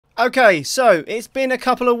Okay, so it's been a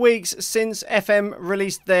couple of weeks since FM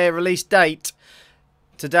released their release date.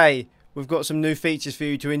 Today, we've got some new features for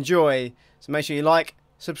you to enjoy. So make sure you like,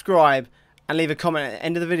 subscribe, and leave a comment at the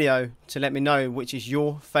end of the video to let me know which is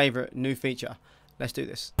your favourite new feature. Let's do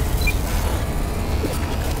this.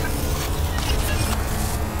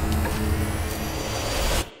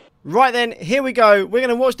 Right then, here we go. We're going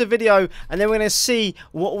to watch the video and then we're going to see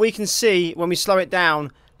what we can see when we slow it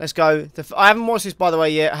down. Let's go. I haven't watched this, by the way,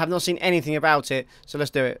 yet. I have not seen anything about it. So let's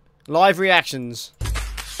do it. Live reactions.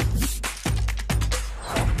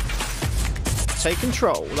 Take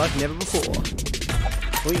control like never before.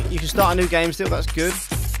 Well, you can start a new game still. That's good.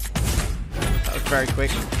 That was very quick.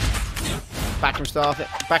 Backroom staff.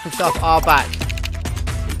 Backroom staff are back.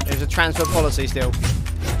 There's a transfer policy still.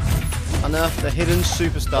 Unearth the hidden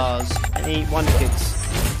superstars and eat Wonder Kids.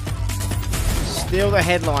 Steal the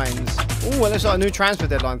headlines. Oh, it looks like a new transfer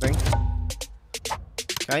deadline thing.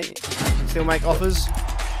 Okay, still make offers.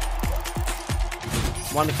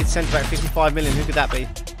 Wonder Kids centre back, 55 million. Who could that be?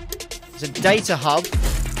 It's a data hub.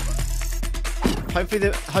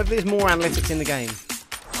 Hopefully there's more analytics in the game.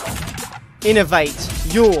 Innovate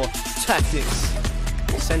your tactics.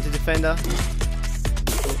 Centre defender.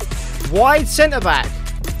 Wide centre back.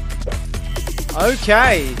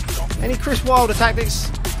 Okay. Any Chris Wilder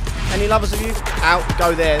tactics? Any lovers of you? Out.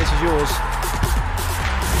 Go there. This is yours.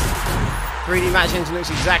 3D match engine looks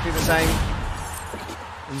exactly the same.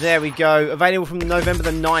 There we go. Available from November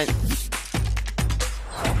the 9th.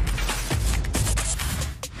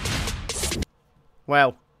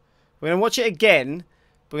 Well, we're going to watch it again.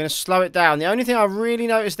 We're going to slow it down. The only thing I really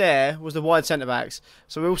noticed there was the wide centre backs.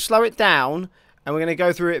 So we'll slow it down and we're going to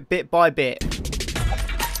go through it bit by bit.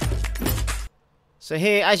 So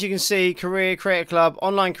here, as you can see, Career, Creator Club,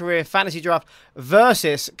 Online Career, Fantasy Draft,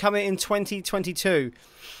 Versus coming in 2022.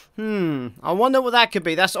 I wonder what that could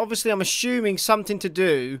be. That's obviously, I'm assuming, something to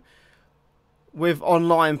do with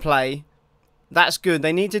online play. That's good.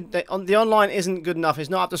 They need to. The online isn't good enough. It's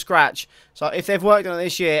not up to scratch. So if they've worked on it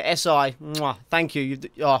this year, SI, mwah, thank you.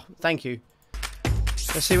 Thank you.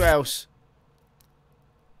 Let's see what else.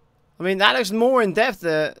 I mean, that looks more in depth.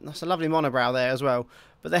 That's a lovely monobrow there as well.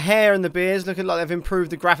 But the hair and the beards looking like they've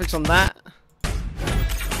improved the graphics on that.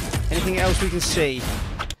 Anything else we can see?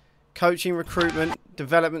 Coaching, recruitment,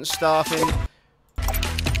 development, staffing.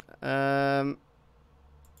 There's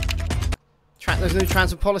a new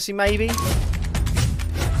transfer policy, maybe.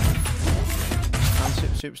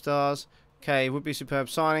 Superstars. Okay, would be superb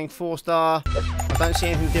signing. 4-star. I don't see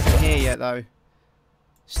anything different here yet, though.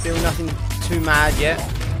 Still nothing too mad yet.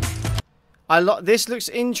 This looks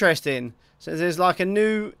interesting. So there's like a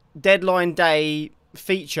new deadline day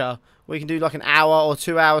feature where you can do like an hour or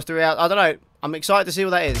 2 hours, 3 hours. I don't know. I'm excited to see what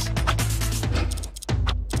that is.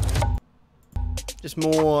 Just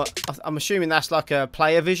more. I'm assuming that's like a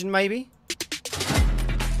player vision, maybe.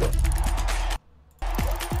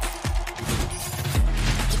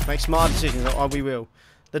 Make smart decisions. Oh, we will.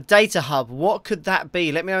 The data hub. What could that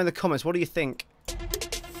be? Let me know in the comments. What do you think?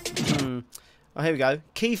 Oh, here we go.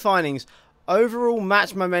 Key findings. Overall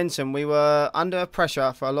match momentum, we were under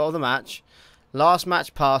pressure for a lot of the match. Last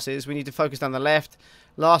match passes, we need to focus down the left.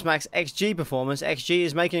 Last match XG performance, XG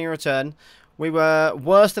is making a return. We were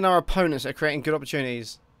worse than our opponents at creating good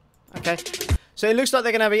opportunities. Okay, so it looks like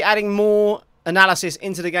they're going to be adding more analysis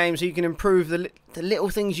into the game so you can improve the little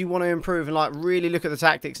things you want to improve and like really look at the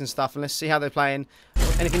tactics and stuff. And let's see how they're playing.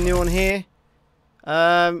 Anything new on here?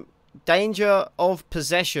 Danger of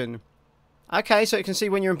possession. Okay, so you can see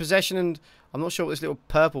when you're in possession, and I'm not sure what this little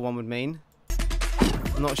purple one would mean.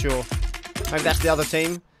 I'm not sure. Maybe that's the other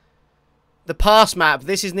team. The pass map.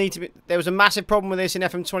 This is need to be. There was a massive problem with this in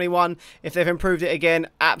FM21. If they've improved it again,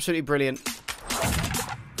 absolutely brilliant.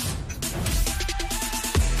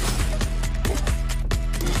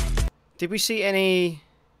 Did we see any?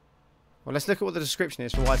 Well, let's look at what the description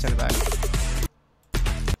is for wide centre back.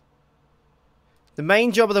 The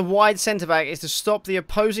main job of the wide centre-back is to stop the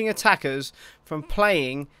opposing attackers from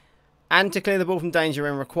playing and to clear the ball from danger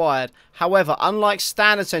when required. However, unlike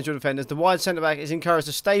standard central defenders, the wide centre-back is encouraged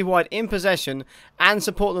to stay wide in possession and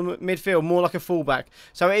support the midfield more like a full-back.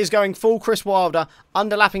 So it is going full Chris Wilder.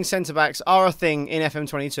 Underlapping centre-backs are a thing in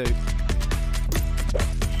FM22.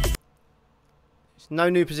 No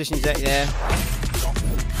new positions yet there.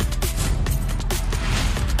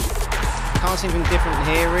 Can't see anything different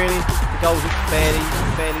here, really. The goals look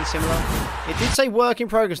fairly similar. It did say work in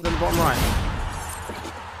progress on the bottom right.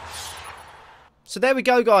 So there we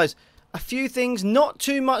go, guys. A few things, not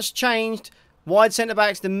too much changed Wide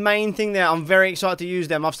centre-backs, the main thing there, I'm very excited to use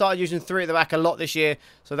them. I've started using 3 at the back a lot this year,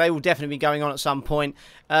 so they will definitely be going on at some point.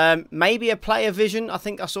 Maybe a player vision. I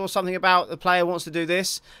think I saw something about the player wants to do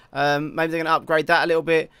this. Maybe they're going to upgrade that a little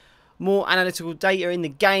bit. More analytical data in the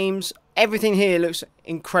games. Everything here looks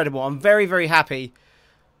incredible. I'm very, very happy.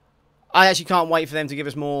 I actually can't wait for them to give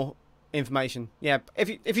us more information. Yeah, if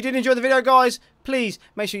you did enjoy the video, guys, please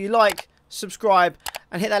make sure you like, subscribe,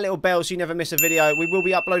 and hit that little bell so you never miss a video. We will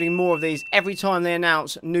be uploading more of these every time they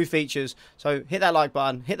announce new features. So hit that like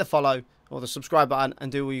button, hit the follow or the subscribe button,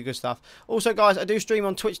 and do all your good stuff. Also, guys, I do stream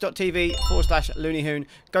on twitch.tv/LooneyHoon.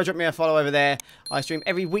 Go drop me a follow over there. I stream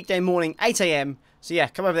every weekday morning, 8 AM. So yeah,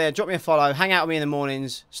 come over there, drop me a follow, hang out with me in the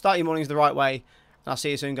mornings, start your mornings the right way, and I'll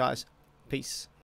see you soon, guys. Peace.